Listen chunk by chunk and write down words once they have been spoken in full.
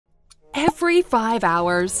Every 5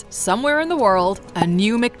 hours, somewhere in the world, a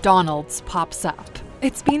new McDonald's pops up.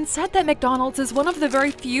 It's been said that McDonald's is one of the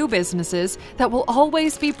very few businesses that will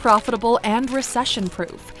always be profitable and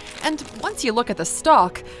recession-proof. And once you look at the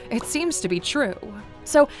stock, it seems to be true.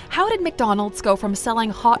 So how did McDonald's go from selling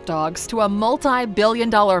hot dogs to a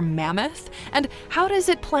multi-billion-dollar mammoth? And how does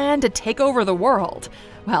it plan to take over the world?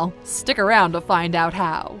 Well, stick around to find out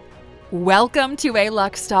how. Welcome to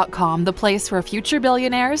Alux.com, the place where future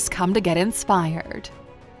billionaires come to get inspired.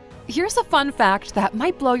 Here's a fun fact that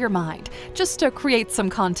might blow your mind, just to create some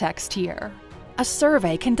context here. A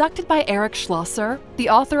survey conducted by Eric Schlosser, the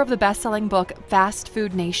author of the best-selling book Fast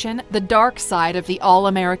Food Nation: The Dark Side of the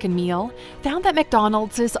All-American Meal, found that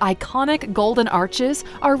McDonald's iconic golden arches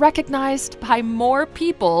are recognized by more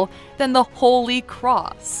people than the Holy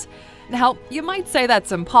Cross. Now, you might say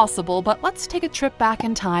that's impossible, but let's take a trip back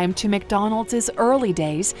in time to McDonald's early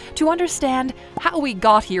days to understand how we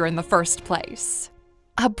got here in the first place.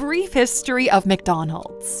 A brief history of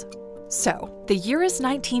McDonald's. So, the year is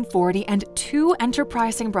 1940 and two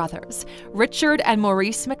enterprising brothers, Richard and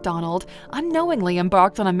Maurice McDonald, unknowingly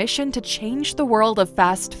embarked on a mission to change the world of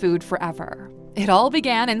fast food forever. It all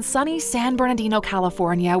began in sunny San Bernardino,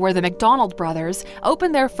 California, where the McDonald brothers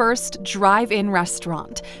opened their first drive-in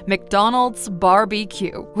restaurant, McDonald's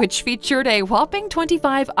BBQ, which featured a whopping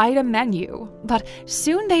 25-item menu. But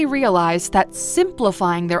soon they realized that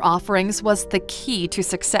simplifying their offerings was the key to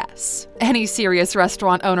success. Any serious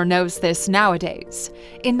restaurant owner knows this nowadays.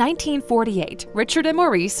 In 1948, Richard and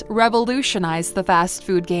Maurice revolutionized the fast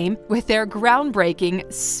food game with their groundbreaking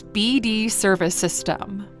speedy service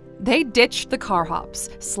system. They ditched the car hops,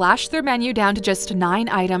 slashed their menu down to just 9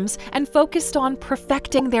 items, and focused on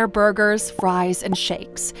perfecting their burgers, fries, and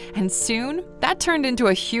shakes. And soon, that turned into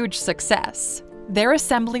a huge success. Their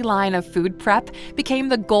assembly line of food prep became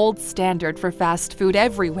the gold standard for fast food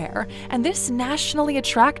everywhere, and this nationally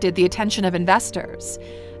attracted the attention of investors.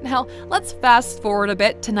 Now, let's fast forward a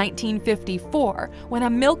bit to 1954, when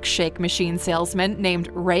a milkshake machine salesman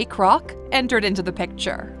named Ray Kroc entered into the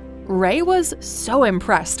picture. Ray was so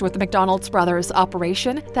impressed with the McDonald's brothers'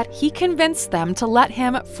 operation that he convinced them to let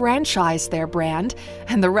him franchise their brand,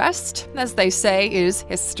 and the rest, as they say, is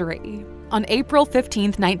history. On April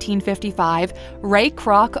 15, 1955, Ray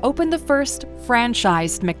Kroc opened the first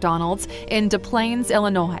franchised McDonald's in Des Plaines,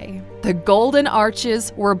 Illinois. The Golden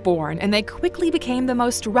Arches were born, and they quickly became the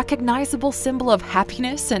most recognizable symbol of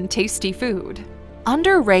happiness and tasty food.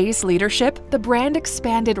 Under Ray's leadership, the brand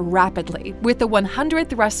expanded rapidly, with the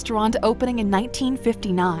 100th restaurant opening in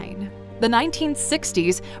 1959. The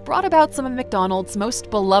 1960s brought about some of McDonald's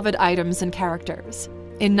most beloved items and characters.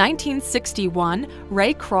 In 1961,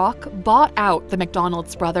 Ray Kroc bought out the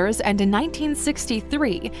McDonald's brothers, and in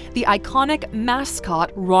 1963, the iconic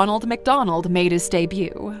mascot Ronald McDonald made his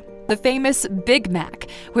debut. The famous Big Mac,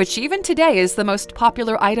 which even today is the most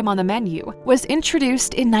popular item on the menu, was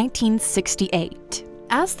introduced in 1968.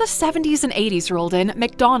 As the 70s and 80s rolled in,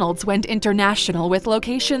 McDonald's went international with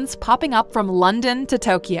locations popping up from London to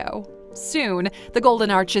Tokyo. Soon, the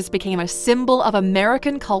Golden Arches became a symbol of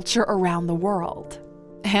American culture around the world.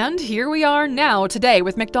 And here we are now today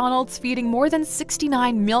with McDonald's feeding more than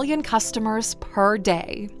 69 million customers per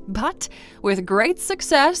day. But with great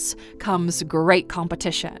success comes great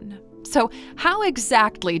competition. So how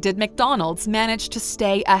exactly did McDonald's manage to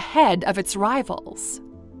stay ahead of its rivals?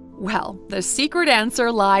 Well, the secret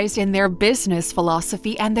answer lies in their business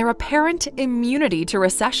philosophy and their apparent immunity to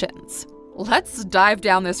recessions. Let's dive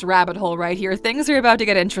down this rabbit hole right here. Things are about to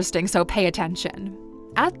get interesting, so pay attention.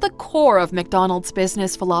 At the core of McDonald's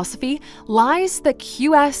business philosophy lies the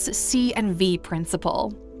QSC&V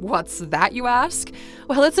principle. What's that, you ask?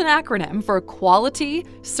 Well, it's an acronym for quality,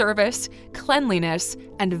 service, cleanliness,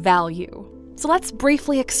 and value. So let's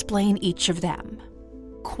briefly explain each of them.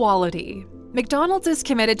 Quality. McDonald's is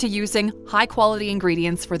committed to using high-quality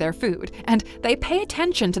ingredients for their food, and they pay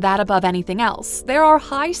attention to that above anything else. There are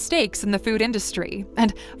high stakes in the food industry.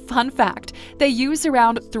 And fun fact, they use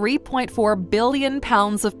around 3.4 billion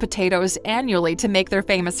pounds of potatoes annually to make their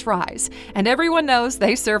famous fries. And everyone knows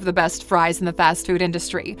they serve the best fries in the fast food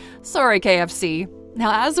industry. Sorry, KFC.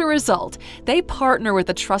 Now, as a result, they partner with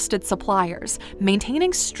the trusted suppliers,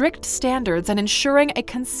 maintaining strict standards and ensuring a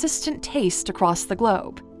consistent taste across the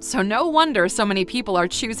globe. So no wonder so many people are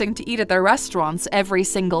choosing to eat at their restaurants every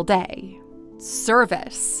single day.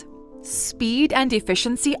 Service. Speed and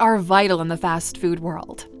efficiency are vital in the fast food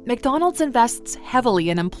world. McDonald's invests heavily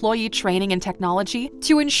in employee training and technology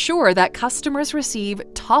to ensure that customers receive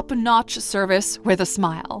top-notch service with a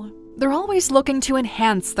smile. They're always looking to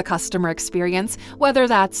enhance the customer experience, whether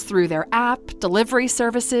that's through their app, delivery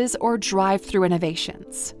services, or drive-through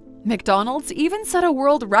innovations. McDonald's even set a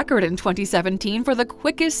world record in 2017 for the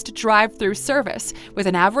quickest drive-thru service, with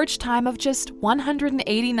an average time of just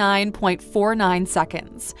 189.49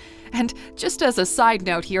 seconds. And just as a side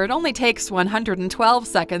note here, it only takes 112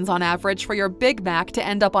 seconds on average for your Big Mac to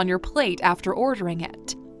end up on your plate after ordering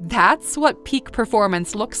it. That's what peak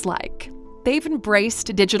performance looks like. They've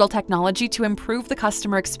embraced digital technology to improve the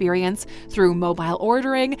customer experience through mobile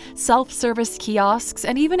ordering, self-service kiosks,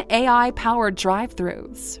 and even AI-powered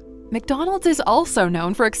drive-thrus. McDonald's is also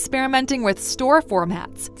known for experimenting with store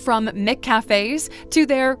formats, from McCafés to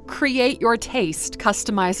their Create Your Taste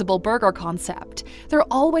customizable burger concept. They're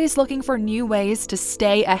always looking for new ways to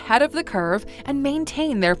stay ahead of the curve and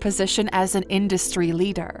maintain their position as an industry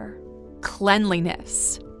leader.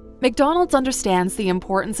 Cleanliness. McDonald's understands the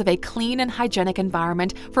importance of a clean and hygienic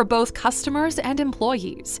environment for both customers and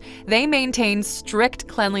employees. They maintain strict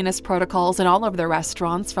cleanliness protocols in all of their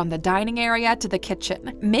restaurants, from the dining area to the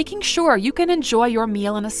kitchen, making sure you can enjoy your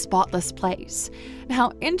meal in a spotless place.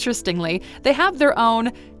 Now, interestingly, they have their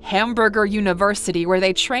own Hamburger University where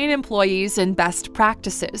they train employees in best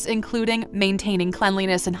practices, including maintaining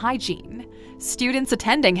cleanliness and hygiene. Students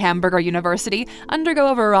attending Hamburger University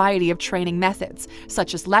undergo a variety of training methods,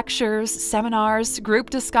 such as lectures, seminars,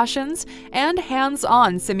 group discussions, and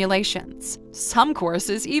hands-on simulations. Some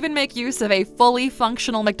courses even make use of a fully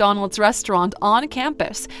functional McDonald's restaurant on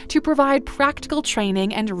campus to provide practical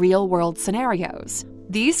training and real-world scenarios.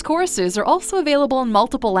 These courses are also available in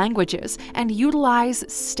multiple languages and utilize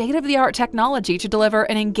state-of-the-art technology to deliver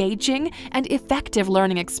an engaging and effective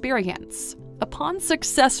learning experience. Upon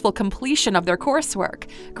successful completion of their coursework,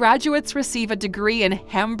 graduates receive a degree in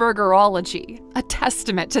hamburgerology, a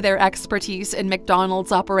testament to their expertise in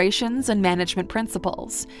McDonald's operations and management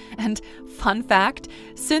principles. And fun fact,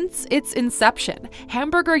 since its inception,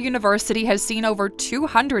 Hamburger University has seen over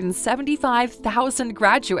 275,000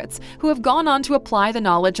 graduates who have gone on to apply the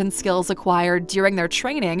knowledge and skills acquired during their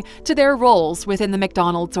training to their roles within the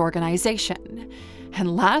McDonald's organization.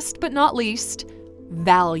 And last but not least,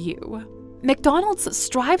 value. McDonald's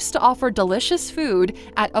strives to offer delicious food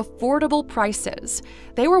at affordable prices.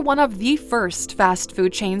 They were one of the first fast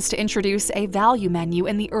food chains to introduce a value menu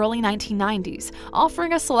in the early 1990s,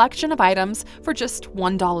 offering a selection of items for just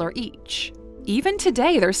 $1 each. Even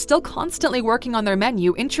today, they're still constantly working on their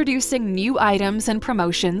menu, introducing new items and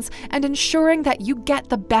promotions, and ensuring that you get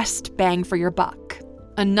the best bang for your buck.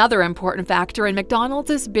 Another important factor in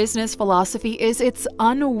McDonald's business philosophy is its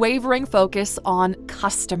unwavering focus on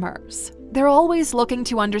customers. They're always looking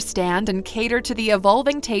to understand and cater to the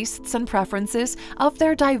evolving tastes and preferences of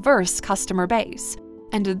their diverse customer base.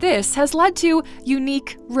 And this has led to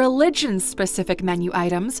unique religion-specific menu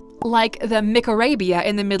items like the Mikarabia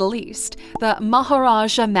in the Middle East, the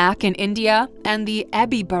Maharaja Mac in India, and the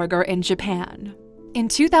Ebi Burger in Japan. In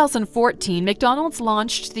 2014, McDonald's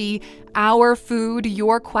launched the Our Food,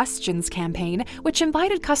 Your Questions campaign, which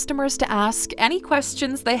invited customers to ask any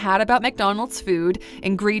questions they had about McDonald's food,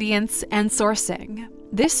 ingredients, and sourcing.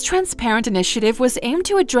 This transparent initiative was aimed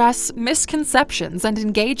to address misconceptions and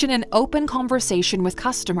engage in an open conversation with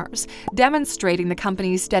customers, demonstrating the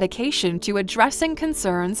company's dedication to addressing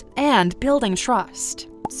concerns and building trust.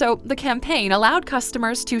 So, the campaign allowed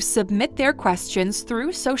customers to submit their questions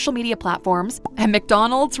through social media platforms, and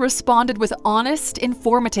McDonald's responded with honest,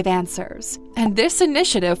 informative answers. And this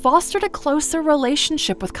initiative fostered a closer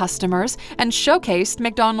relationship with customers and showcased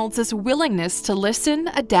McDonald's willingness to listen,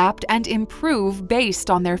 adapt, and improve based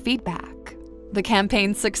on their feedback. The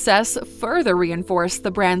campaign's success further reinforced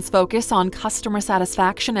the brand's focus on customer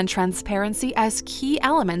satisfaction and transparency as key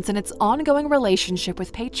elements in its ongoing relationship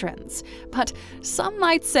with patrons. But some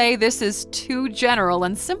might say this is too general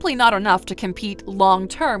and simply not enough to compete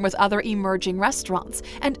long-term with other emerging restaurants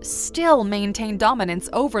and still maintain dominance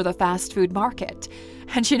over the fast food market.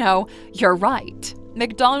 And you know, you're right.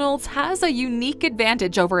 McDonald's has a unique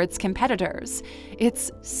advantage over its competitors. It's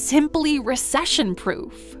simply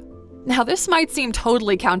recession-proof. Now, this might seem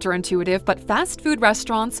totally counterintuitive, but fast food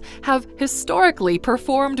restaurants have historically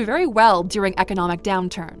performed very well during economic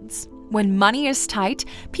downturns. When money is tight,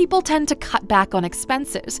 people tend to cut back on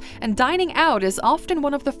expenses, and dining out is often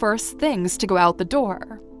one of the first things to go out the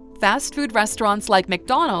door. Fast food restaurants like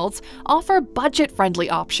McDonald's offer budget-friendly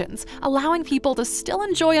options, allowing people to still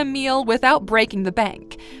enjoy a meal without breaking the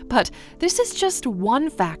bank. But this is just one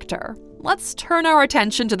factor. Let's turn our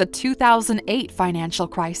attention to the 2008 financial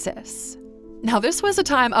crisis. Now, this was a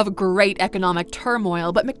time of great economic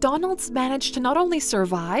turmoil, but McDonald's managed to not only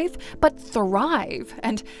survive, but thrive.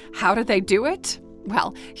 And how did they do it?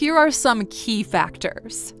 Well, here are some key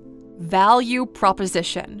factors. Value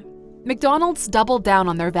proposition. McDonald's doubled down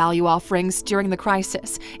on their value offerings during the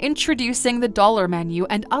crisis, introducing the dollar menu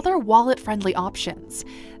and other wallet-friendly options.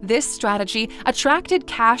 This strategy attracted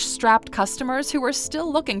cash-strapped customers who were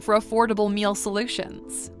still looking for affordable meal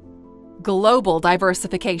solutions. Global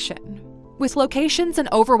diversification. With locations in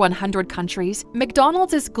over 100 countries,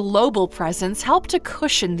 McDonald's global presence helped to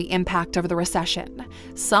cushion the impact of the recession.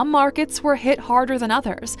 Some markets were hit harder than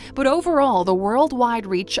others, but overall, the worldwide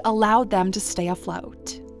reach allowed them to stay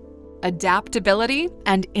afloat. Adaptability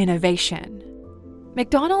and innovation.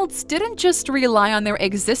 McDonald's didn't just rely on their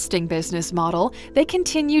existing business model, they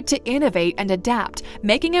continued to innovate and adapt,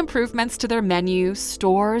 making improvements to their menu,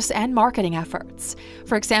 stores, and marketing efforts.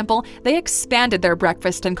 For example, they expanded their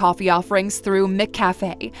breakfast and coffee offerings through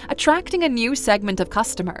McCafe, attracting a new segment of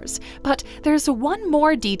customers. But there's one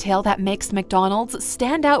more detail that makes McDonald's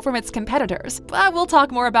stand out from its competitors, but we'll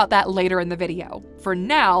talk more about that later in the video. For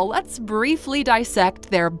now, let's briefly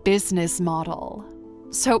dissect their business model.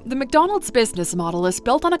 So, the McDonald's business model is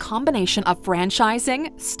built on a combination of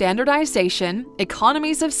franchising, standardization,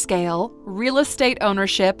 economies of scale, real estate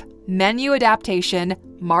ownership, menu adaptation,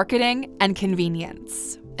 marketing, and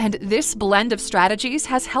convenience. And this blend of strategies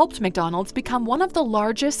has helped McDonald's become one of the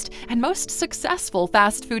largest and most successful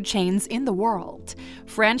fast food chains in the world.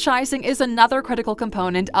 Franchising is another critical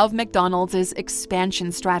component of McDonald's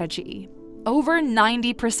expansion strategy. Over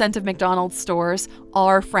 90% of McDonald's stores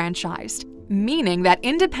are franchised, meaning that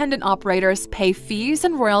independent operators pay fees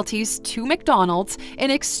and royalties to McDonald's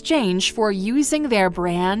in exchange for using their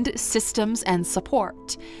brand, systems, and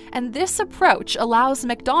support. And this approach allows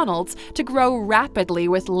McDonald's to grow rapidly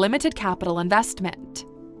with limited capital investment.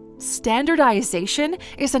 Standardization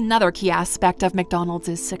is another key aspect of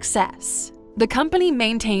McDonald's success. The company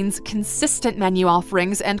maintains consistent menu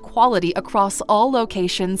offerings and quality across all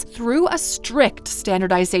locations through a strict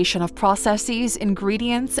standardization of processes,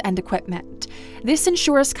 ingredients, and equipment. This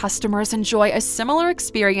ensures customers enjoy a similar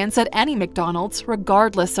experience at any McDonald's,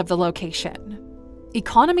 regardless of the location.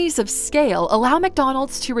 Economies of scale allow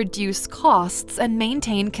McDonald's to reduce costs and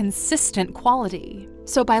maintain consistent quality.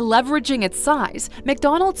 So by leveraging its size,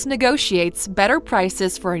 McDonald's negotiates better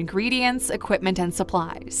prices for ingredients, equipment, and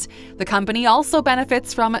supplies. The company also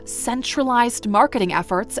benefits from centralized marketing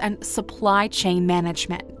efforts and supply chain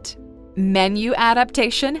management. Menu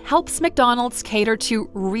adaptation helps McDonald's cater to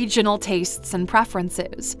regional tastes and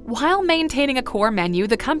preferences. While maintaining a core menu,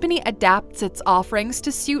 the company adapts its offerings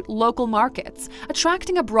to suit local markets,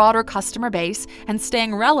 attracting a broader customer base and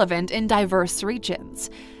staying relevant in diverse regions.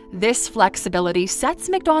 This flexibility sets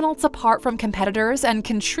McDonald's apart from competitors and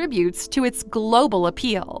contributes to its global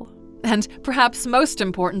appeal. And perhaps most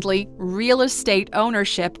importantly, real estate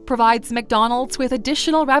ownership provides McDonald's with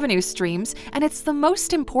additional revenue streams, and it's the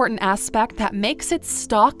most important aspect that makes its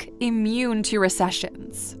stock immune to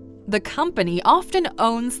recessions. The company often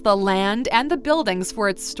owns the land and the buildings for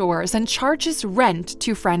its stores and charges rent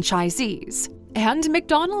to franchisees. And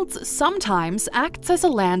McDonald's sometimes acts as a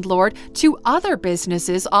landlord to other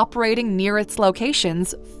businesses operating near its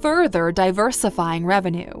locations, further diversifying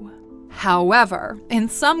revenue. However, in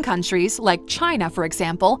some countries, like China for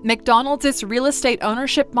example, McDonald's real estate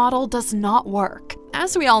ownership model does not work.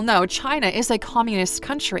 As we all know, China is a communist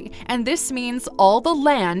country, and this means all the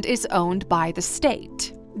land is owned by the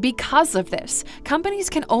state. Because of this, companies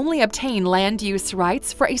can only obtain land use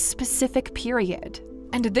rights for a specific period.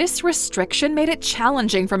 And this restriction made it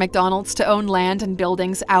challenging for McDonald's to own land and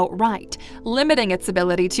buildings outright, limiting its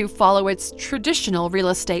ability to follow its traditional real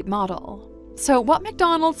estate model. So what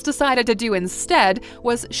McDonald's decided to do instead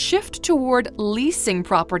was shift toward leasing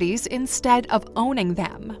properties instead of owning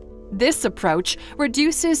them. This approach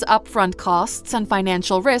reduces upfront costs and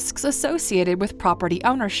financial risks associated with property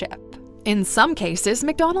ownership. In some cases,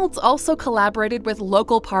 McDonald's also collaborated with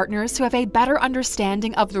local partners who have a better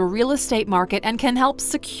understanding of the real estate market and can help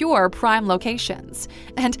secure prime locations.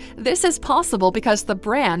 And this is possible because the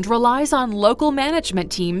brand relies on local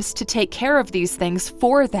management teams to take care of these things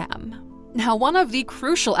for them. Now, one of the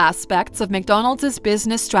crucial aspects of McDonald's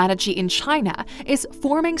business strategy in China is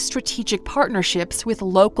forming strategic partnerships with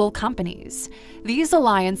local companies. These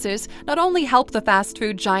alliances not only help the fast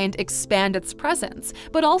food giant expand its presence,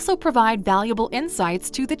 but also provide valuable insights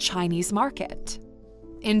to the Chinese market.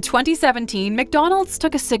 In 2017, McDonald's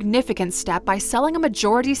took a significant step by selling a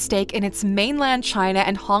majority stake in its mainland China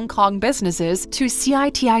and Hong Kong businesses to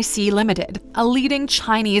CITIC Limited, a leading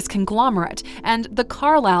Chinese conglomerate, and the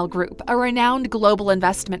Carlyle Group, a renowned global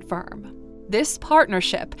investment firm. This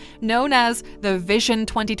partnership, known as the Vision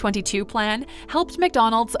 2022 plan, helped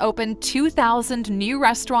McDonald's open 2,000 new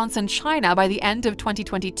restaurants in China by the end of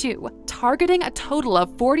 2022, targeting a total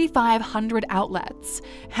of 4,500 outlets.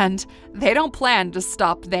 And they don't plan to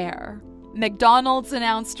stop there. McDonald's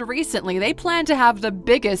announced recently they plan to have the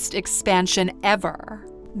biggest expansion ever.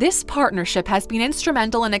 This partnership has been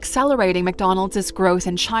instrumental in accelerating McDonald's growth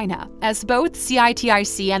in China, as both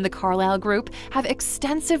CITIC and the Carlyle Group have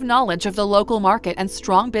extensive knowledge of the local market and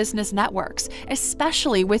strong business networks,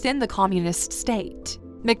 especially within the communist state.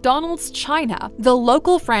 McDonald's China, the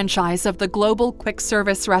local franchise of the global quick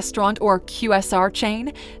service restaurant or QSR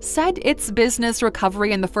chain, said its business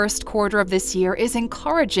recovery in the first quarter of this year is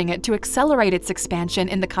encouraging it to accelerate its expansion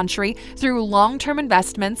in the country through long-term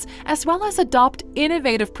investments as well as adopt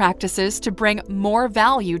innovative practices to bring more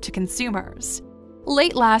value to consumers.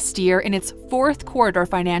 Late last year, in its fourth quarter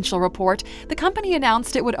financial report, the company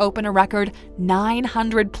announced it would open a record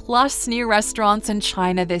 900+ new restaurants in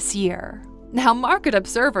China this year. Now, market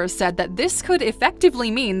observers said that this could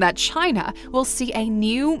effectively mean that China will see a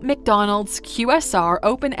new McDonald's QSR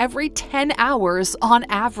open every 10 hours on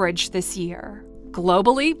average this year.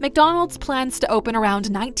 Globally, McDonald's plans to open around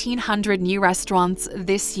 1,900 new restaurants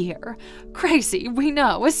this year. Crazy, we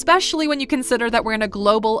know, especially when you consider that we're in a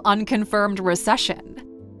global unconfirmed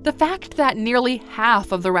recession. The fact that nearly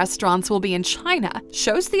half of the restaurants will be in China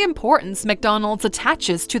shows the importance McDonald's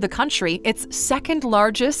attaches to the country, its second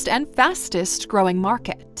largest and fastest growing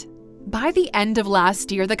market. By the end of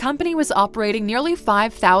last year, the company was operating nearly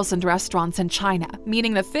 5,000 restaurants in China,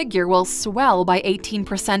 meaning the figure will swell by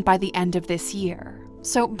 18% by the end of this year.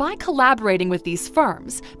 So by collaborating with these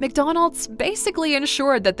firms, McDonald's basically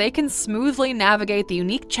ensured that they can smoothly navigate the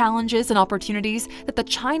unique challenges and opportunities that the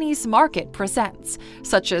Chinese market presents,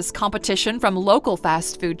 such as competition from local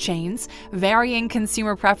fast food chains, varying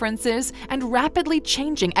consumer preferences, and rapidly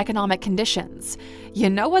changing economic conditions. You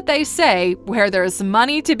know what they say, where there's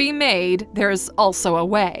money to be made, there's also a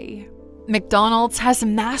way. McDonald's has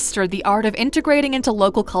mastered the art of integrating into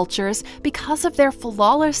local cultures because of their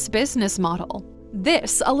flawless business model.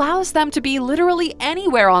 This allows them to be literally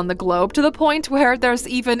anywhere on the globe to the point where there's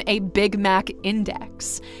even a Big Mac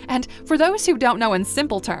index. And for those who don't know in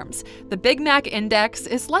simple terms, the Big Mac index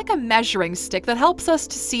is like a measuring stick that helps us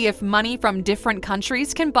to see if money from different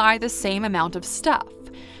countries can buy the same amount of stuff.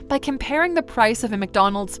 By comparing the price of a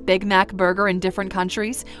McDonald's Big Mac burger in different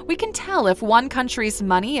countries, we can tell if one country's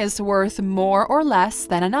money is worth more or less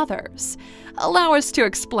than another's. Allow us to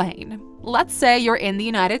explain. Let's say you're in the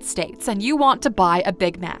United States and you want to buy a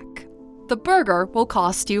Big Mac. The burger will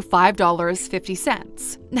cost you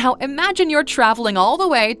 $5.50. Now imagine you're traveling all the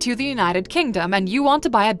way to the United Kingdom and you want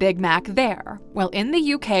to buy a Big Mac there. Well, in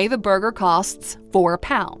the UK, the burger costs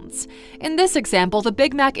 £4. In this example, the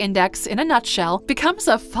Big Mac index, in a nutshell, becomes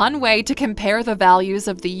a fun way to compare the values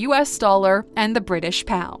of the US dollar and the British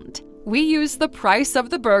pound. We use the price of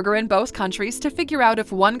the burger in both countries to figure out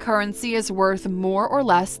if one currency is worth more or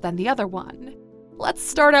less than the other one. Let's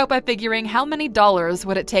start out by figuring how many dollars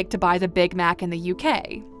would it take to buy the Big Mac in the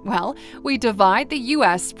UK. Well, we divide the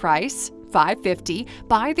US price, $5.50,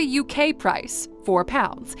 by the UK price,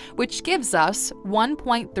 £4, which gives us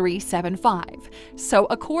 1.375. So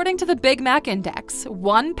according to the Big Mac index,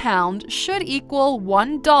 £1 should equal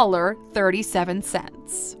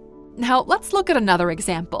 $1.37. Now let's look at another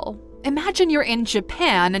example. Imagine you're in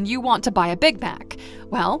Japan and you want to buy a Big Mac.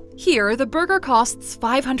 Well, here the burger costs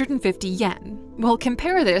 550 yen. We'll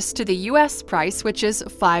compare this to the US price, which is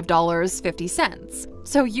 $5.50.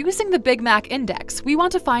 So using the Big Mac index, we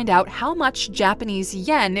want to find out how much Japanese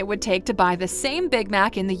yen it would take to buy the same Big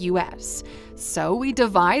Mac in the US. So we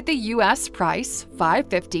divide the US price,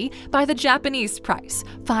 $5.50, by the Japanese price,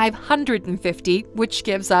 $550, which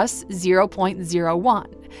gives us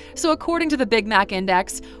 0.01. So according to the Big Mac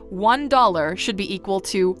index, $1 should be equal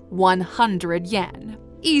to 100 yen.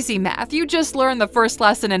 Easy math, you just learned the first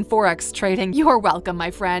lesson in Forex trading. You're welcome,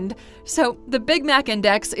 my friend. So the Big Mac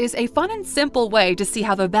index is a fun and simple way to see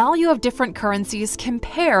how the value of different currencies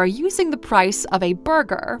compare using the price of a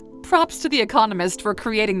burger. Props to The Economist for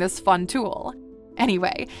creating this fun tool.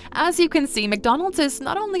 Anyway, as you can see, McDonald's is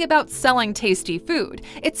not only about selling tasty food,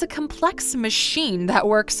 it's a complex machine that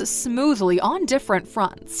works smoothly on different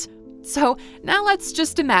fronts. So now let's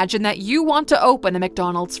just imagine that you want to open a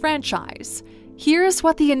McDonald's franchise. Here's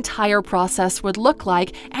what the entire process would look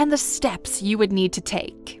like and the steps you would need to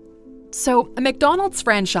take. So, a McDonald's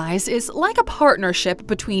franchise is like a partnership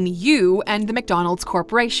between you and the McDonald's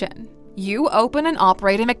Corporation. You open and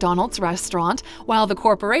operate a McDonald's restaurant, while the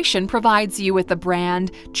corporation provides you with the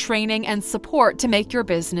brand, training, and support to make your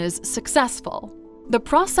business successful. The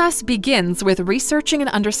process begins with researching and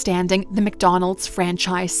understanding the McDonald's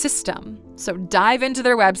franchise system. So dive into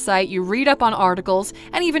their website, you read up on articles,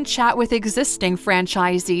 and even chat with existing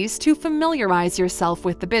franchisees to familiarize yourself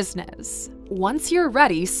with the business. Once you're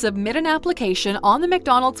ready, submit an application on the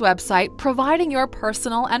McDonald's website providing your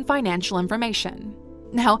personal and financial information.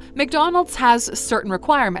 Now, McDonald's has certain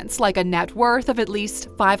requirements like a net worth of at least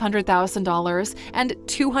 $500,000 and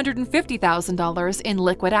 $250,000 in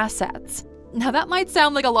liquid assets. Now that might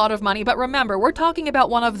sound like a lot of money, but remember, we're talking about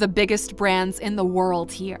one of the biggest brands in the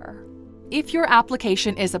world here. If your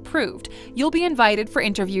application is approved, you'll be invited for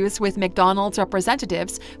interviews with McDonald's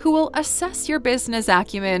representatives who will assess your business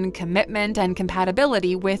acumen, commitment, and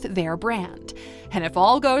compatibility with their brand. And if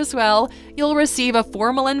all goes well, you'll receive a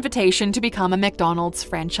formal invitation to become a McDonald's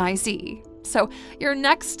franchisee. So your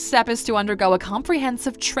next step is to undergo a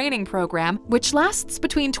comprehensive training program, which lasts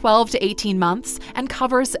between 12 to 18 months and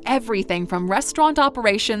covers everything from restaurant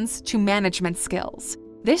operations to management skills.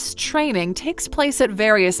 This training takes place at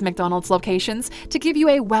various McDonald's locations to give you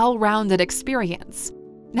a well-rounded experience.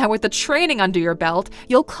 Now, with the training under your belt,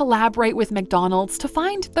 you'll collaborate with McDonald's to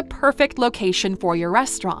find the perfect location for your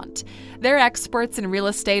restaurant. Their experts in real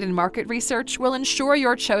estate and market research will ensure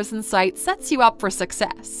your chosen site sets you up for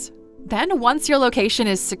success. Then, once your location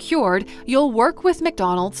is secured, you'll work with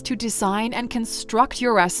McDonald's to design and construct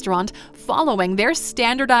your restaurant following their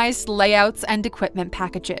standardized layouts and equipment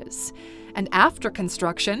packages. And after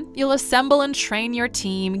construction, you'll assemble and train your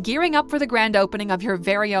team, gearing up for the grand opening of your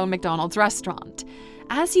very own McDonald's restaurant.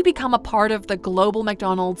 As you become a part of the global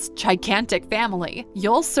McDonald's gigantic family,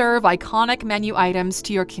 you'll serve iconic menu items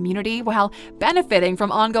to your community while benefiting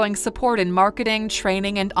from ongoing support in marketing,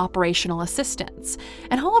 training, and operational assistance.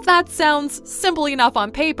 And all of that sounds simple enough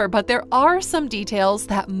on paper, but there are some details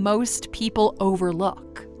that most people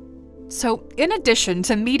overlook. So, in addition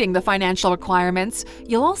to meeting the financial requirements,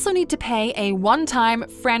 you'll also need to pay a one-time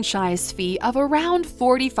franchise fee of around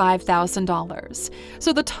 $45,000.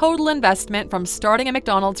 So the total investment from starting a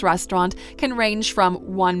McDonald's restaurant can range from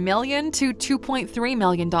 $1 million to $2.3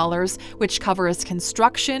 million, which covers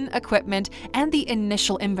construction, equipment, and the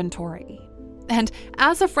initial inventory. And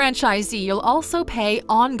as a franchisee, you'll also pay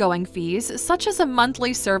ongoing fees, such as a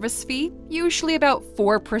monthly service fee, usually about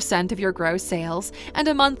 4% of your gross sales, and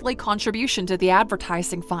a monthly contribution to the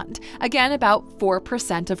advertising fund, again about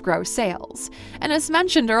 4% of gross sales. And as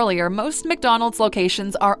mentioned earlier, most McDonald's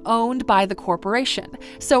locations are owned by the corporation,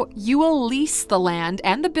 so you will lease the land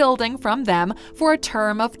and the building from them for a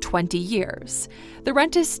term of 20 years. The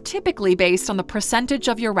rent is typically based on the percentage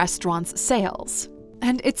of your restaurant's sales.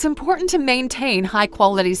 And it's important to maintain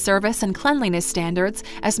high-quality service and cleanliness standards,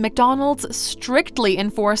 as McDonald's strictly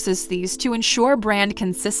enforces these to ensure brand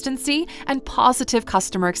consistency and positive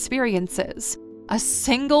customer experiences. A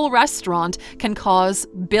single restaurant can cause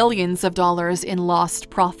billions of dollars in lost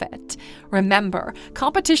profit. Remember,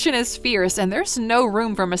 competition is fierce and there's no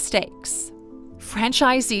room for mistakes.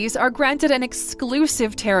 Franchisees are granted an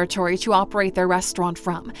exclusive territory to operate their restaurant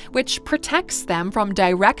from, which protects them from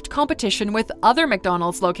direct competition with other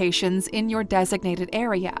McDonald's locations in your designated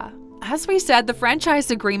area. As we said, the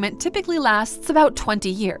franchise agreement typically lasts about 20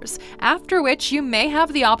 years, after which you may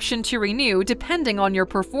have the option to renew depending on your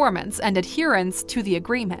performance and adherence to the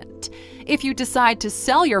agreement. If you decide to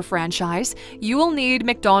sell your franchise, you will need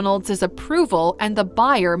McDonald's approval, and the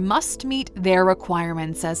buyer must meet their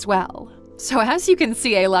requirements as well. So as you can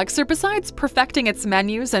see, Alux, besides perfecting its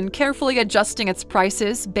menus and carefully adjusting its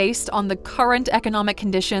prices based on the current economic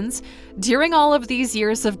conditions, during all of these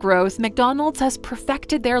years of growth, McDonald's has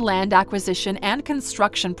perfected their land acquisition and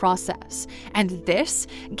construction process, and this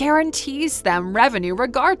guarantees them revenue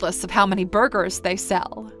regardless of how many burgers they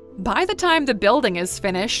sell. By the time the building is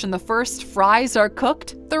finished and the first fries are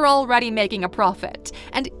cooked, they're already making a profit.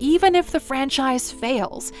 And even if the franchise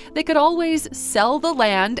fails, they could always sell the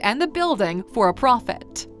land and the building for a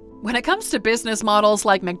profit. When it comes to business models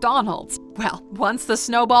like McDonald's, well, once the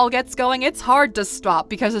snowball gets going, it's hard to stop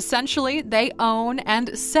because essentially they own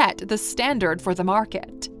and set the standard for the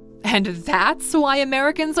market. And that's why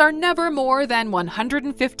Americans are never more than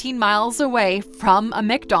 115 miles away from a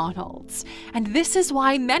McDonald's. And this is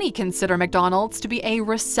why many consider McDonald's to be a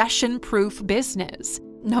recession-proof business.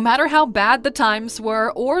 No matter how bad the times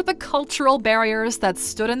were or the cultural barriers that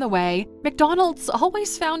stood in the way, McDonald's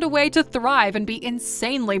always found a way to thrive and be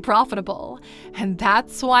insanely profitable. And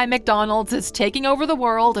that's why McDonald's is taking over the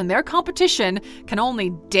world, and their competition can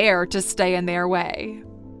only dare to stay in their way.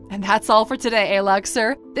 And that's all for today,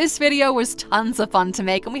 Aluxer. This video was tons of fun to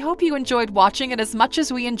make, and we hope you enjoyed watching it as much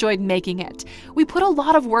as we enjoyed making it. We put a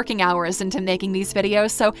lot of working hours into making these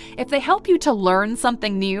videos, so if they help you to learn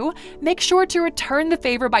something new, make sure to return the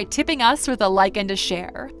favor by tipping us with a like and a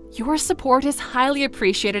share. Your support is highly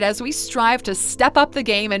appreciated as we strive to step up the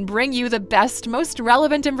game and bring you the best, most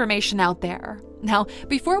relevant information out there. Now,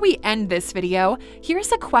 before we end this video,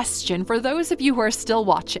 here's a question for those of you who are still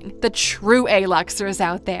watching, the true Aluxers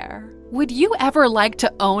out there. Would you ever like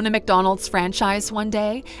to own a McDonald's franchise one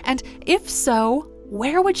day? And if so,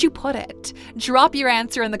 where would you put it? Drop your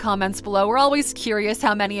answer in the comments below. We're always curious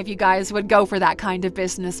how many of you guys would go for that kind of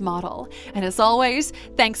business model. And as always,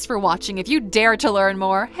 thanks for watching. If you dare to learn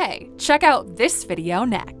more, hey, check out this video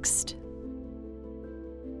next.